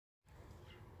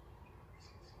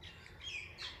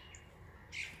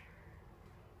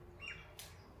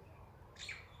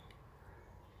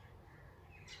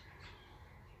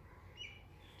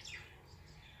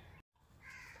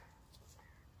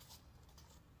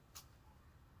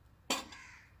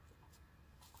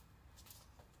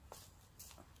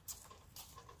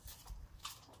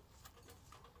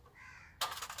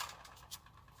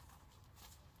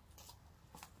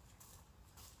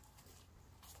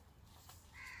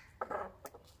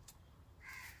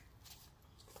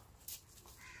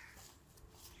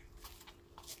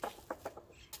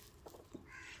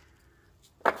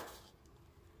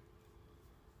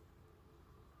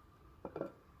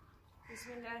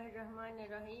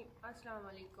बिस्मिल्लाहिर्रहमानिर्रहीम। अस्सलाम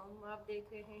वालेकुम। आप देख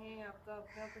रहे हैं आपका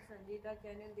अपना पसंदीदा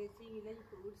चैनल देसी विलेज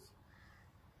फूड्स।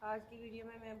 आज की वीडियो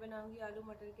में मैं बनाऊंगी आलू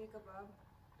मटर के कबाब।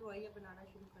 तो आइए बनाना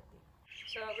शुरू करते हैं।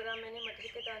 100 ग्राम मैंने मटर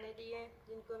के दाने लिए हैं,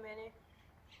 जिनको मैंने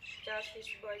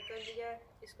 50 बॉईल कर लिया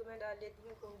है। इसको मैं डाल लेती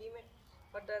हूँ कुंडी में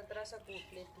और दरदरा सा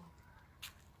कूट लेती हूँ।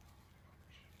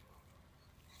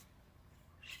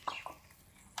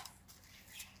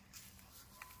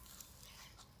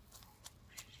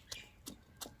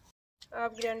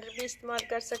 आप ग्राइंडर भी इस्तेमाल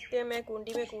कर सकते हैं, मैं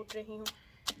कुंडी में कूट रही हूँ।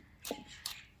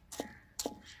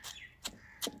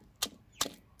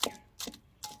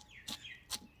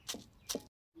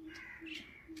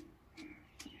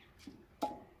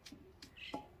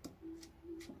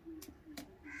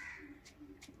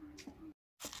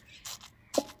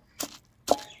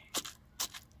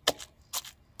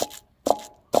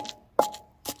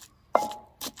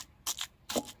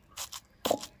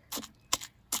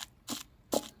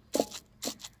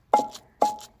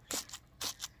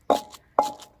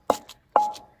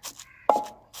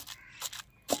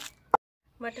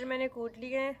 मटर मैंने कूट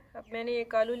लिए हैं। अब मैंने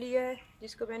एक आलू लिया है,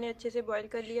 जिसको मैंने अच्छे से बॉईल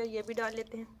कर लिया। ये भी डाल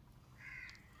लेते हैं।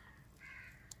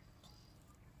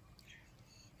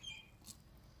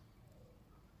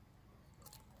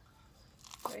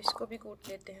 तो इसको भी कूट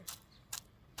लेते हैं।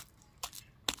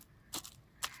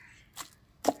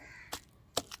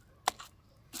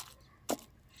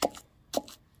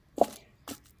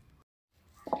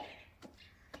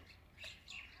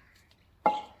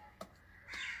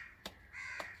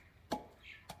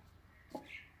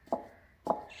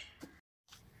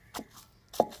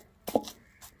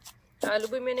 आलू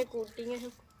भी मैंने कूट लिए हैं।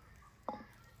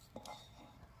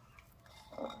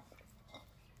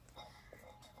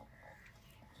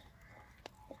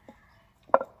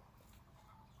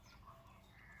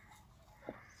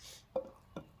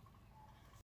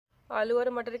 आलू और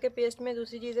मटर के पेस्ट में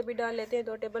दूसरी चीज़ें भी डाल लेते हैं।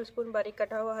 2 टेबलस्पून बारीक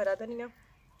कटा हुआ हरा धनिया,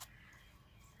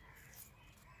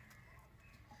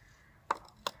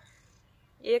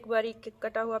 1 बारीक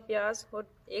कटा हुआ प्याज और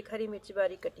 1 हरी मिर्च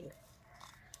बारीक कटी हुई,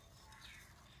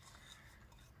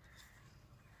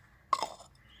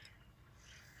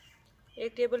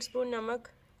 1 टेबलस्पून नमक,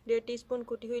 1.5 टीस्पून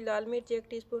कुटी हुई लाल मिर्च, 1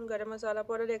 टीस्पून गरम मसाला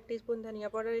पाउडर, 1 टीस्पून धनिया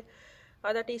पाउडर,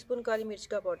 आधा टीस्पून काली मिर्च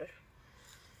का पाउडर।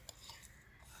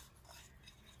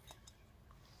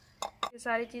 ये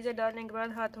सारी चीज़ें डालने के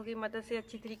बाद हाथों की मदद से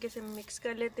अच्छी तरीके से मिक्स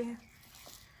कर लेते हैं।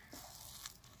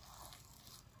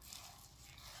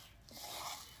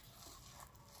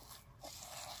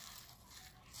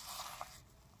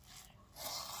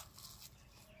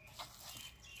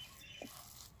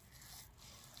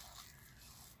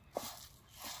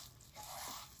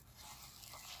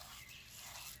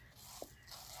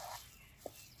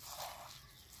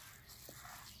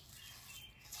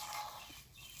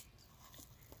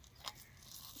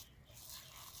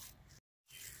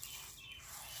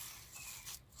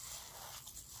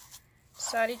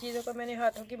 सारी चीज़ों को मैंने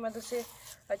हाथों की मदद से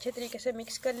अच्छे तरीके से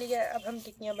मिक्स कर लिया है। अब हम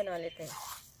टिक्कियाँ बना लेते हैं।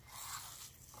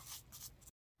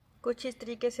 कुछ इस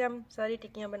तरीके से हम सारी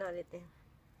टिक्कियाँ बना लेते हैं।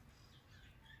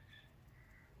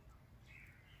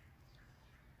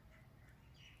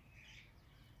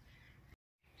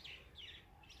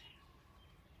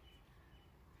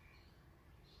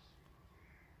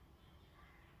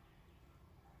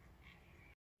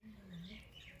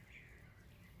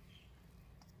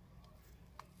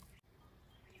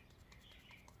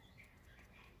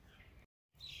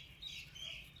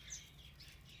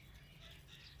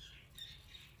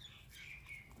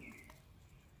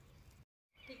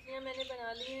 टिक्कियाँ मैंने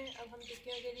बना ली हैं। अब हम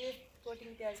टिक्कियों के लिए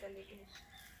कोटिंग तैयार कर लेते हैं।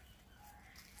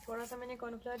 थोड़ा सा मैंने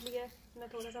कॉर्नफ्लावर लिया है, मैं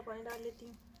थोड़ा सा पानी डाल लेती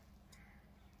हूँ।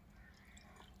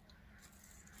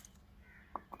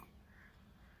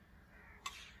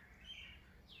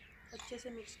 अच्छे से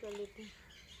मिक्स कर लेती हूँ।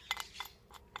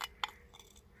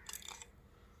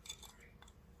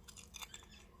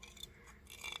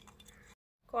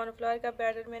 कॉर्नफ्लावर का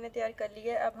बैटर मैंने तैयार कर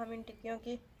लिया है। अब हम इन टिक्कियों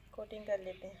की कोटिंग कर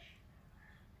लेते हैं।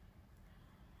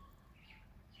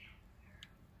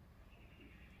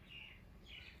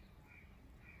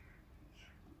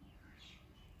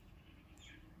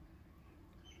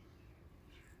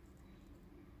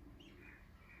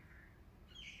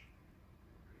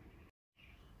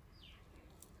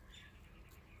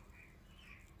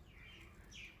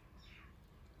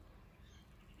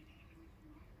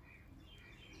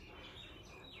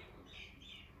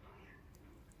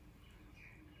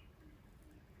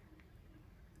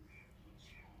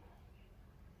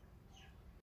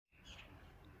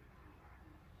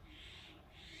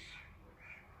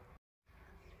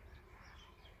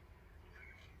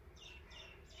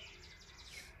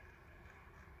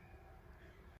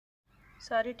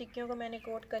 सारी टिक्कियों को मैंने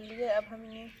कोट कर लिया है। अब हम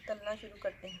इन्हें तलना शुरू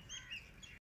करते हैं।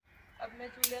 अब मैं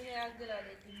चूल्हे में आग जला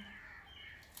लेती हूँ।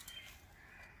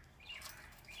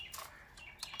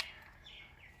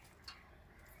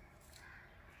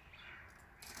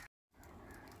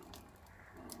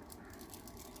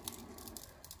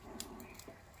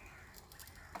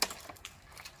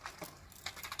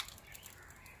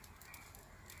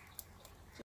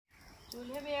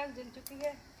 चूल्हे में आग जल चुकी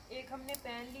है। एक हमने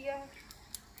पैन लिया है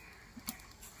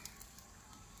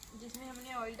जिसमें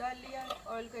हमने ऑयल डाल लिया है।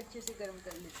 ऑयल को अच्छे से गर्म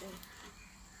कर लेते हैं।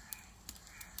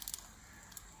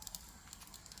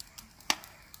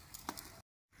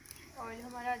 ऑयल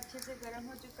हमारा अच्छे से गर्म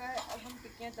हो चुका है। अब हम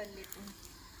टिक्कियाँ तल लेते हैं।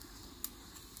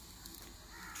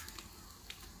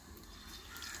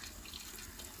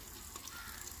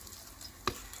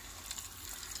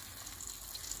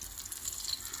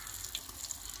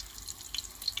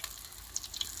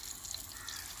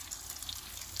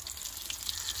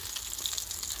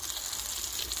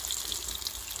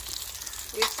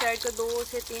 एक साइड को 2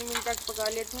 से 3 मिनट तक पका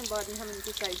लेते हैं। बाद में हम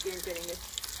इनकी साइड चेंज करेंगे।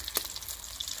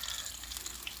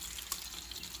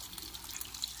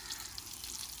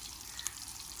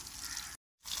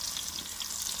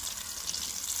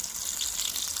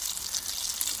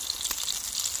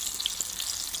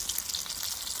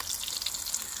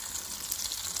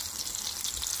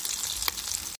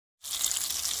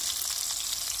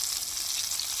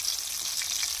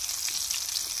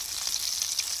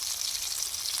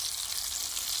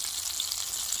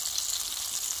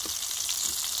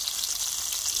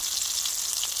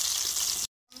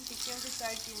 टिक्कियों की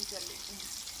साइड चेंज कर लेते हैं।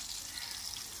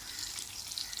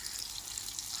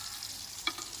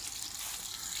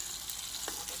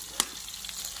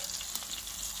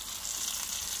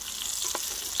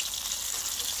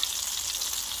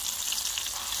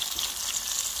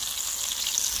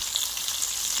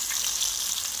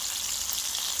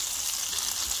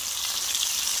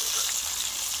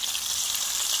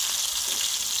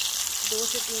 दो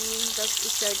से 3 मिनट तक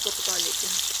इस साइड को पका लेते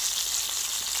हैं।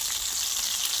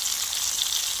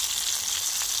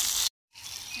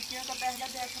 टिक्कियों का पहला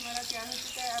बैच हमारा तैयार हो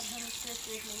चुका है। अब हम इससे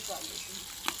प्लेट में निकाल लेते हैं।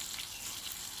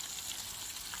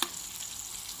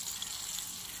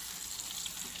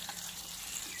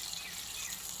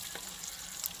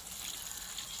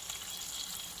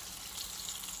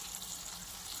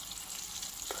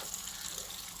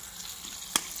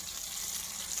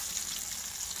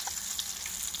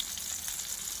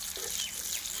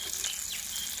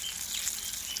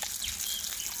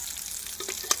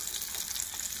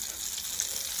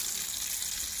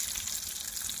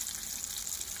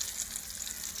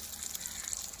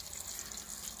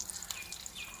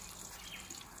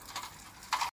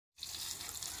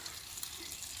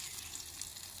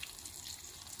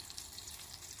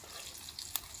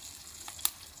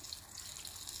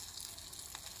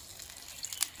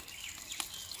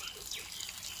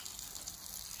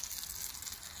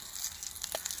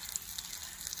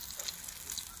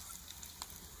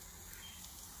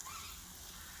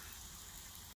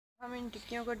 हम इन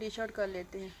टिक्कियों को डिश आउट कर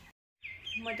लेते हैं।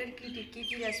 मटर की टिक्की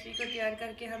की रेसिपी को तैयार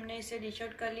करके हमने इसे डिश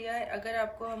आउट कर लिया है। अगर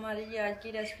आपको हमारी ये आज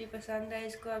की रेसिपी पसंद आए,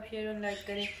 इसको आप शेयर और लाइक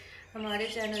करें। हमारे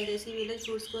चैनल देसी विलेज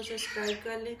फूड्स को सब्सक्राइब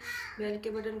कर लें, बेल के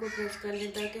बटन को प्रेस कर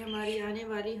लें ताकि हमारी आने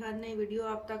वाली हर नई वीडियो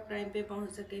आप तक टाइम पे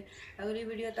पहुंच सके। अगली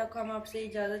वीडियो तक हम आपसे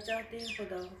इजाज़त चाहते हैं।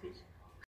 खुदा हाफिज़।